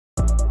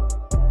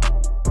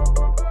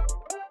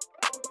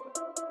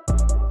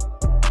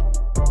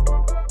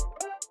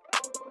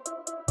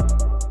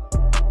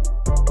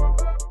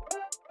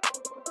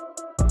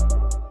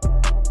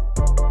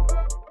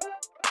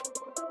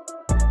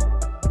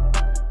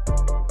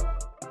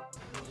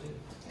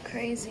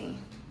crazy.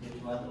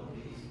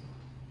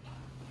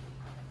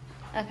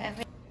 Okay.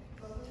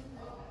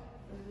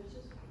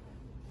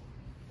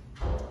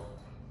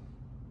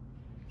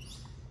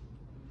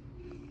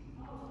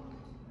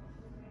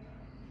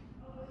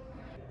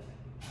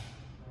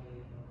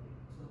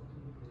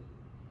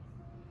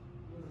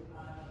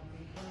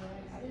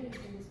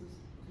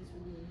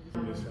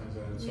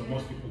 So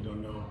most people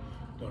don't know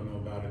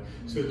about it.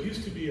 So it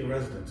used to be a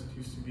residence. It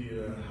used to be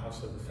a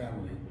house of the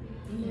family.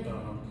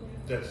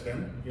 That's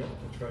them. Yeah,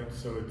 that's right.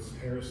 So it's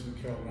Harrison,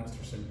 Carol,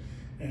 Masterson,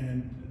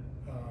 and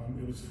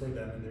it was for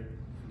them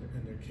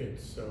and their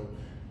kids. So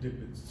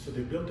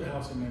they built the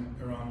house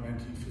around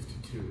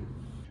 1952.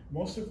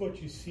 Most of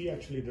what you see,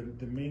 actually,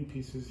 the main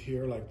pieces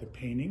here, like the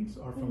paintings,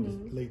 are from the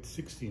late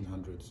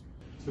 1600s.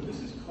 So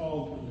this is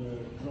called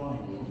the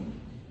drawing room.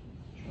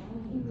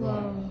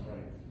 Drawing,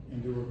 right.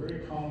 And they were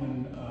very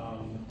common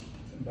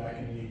back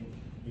in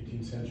the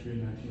 18th century,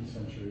 19th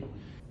century,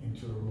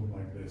 into a room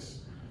like this.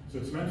 So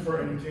it's meant for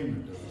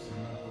entertainment purposes.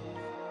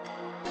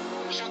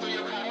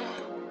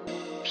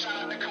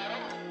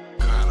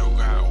 Cotto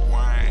got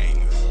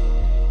wings.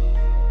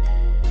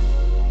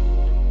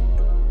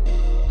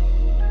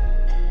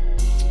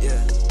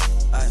 Yeah,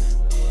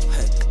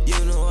 hey, you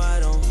know I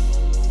don't.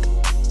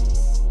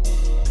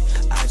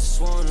 I just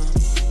wanna.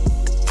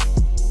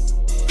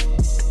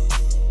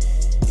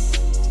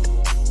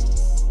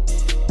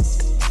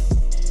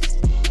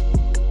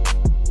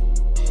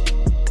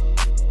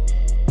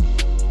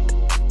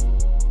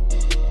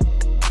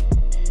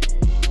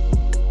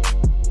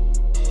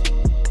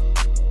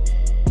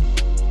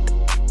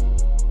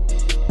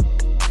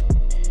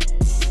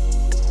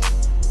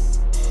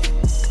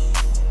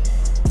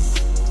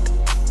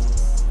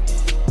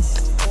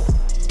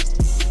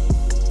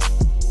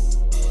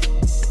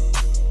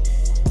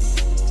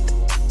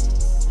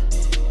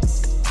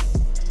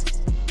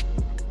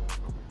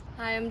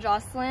 Hi, I'm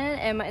Jocelyn,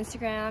 and my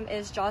Instagram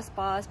is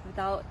JossBoss.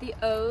 Without the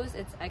O's,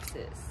 it's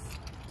X's.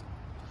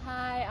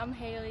 Hi, I'm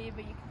Haley,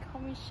 but you can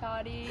call me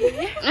Shawty.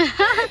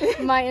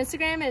 My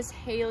Instagram is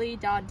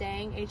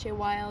haley.dang,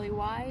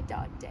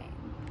 Hayley.dang.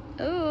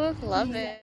 Ooh, love it.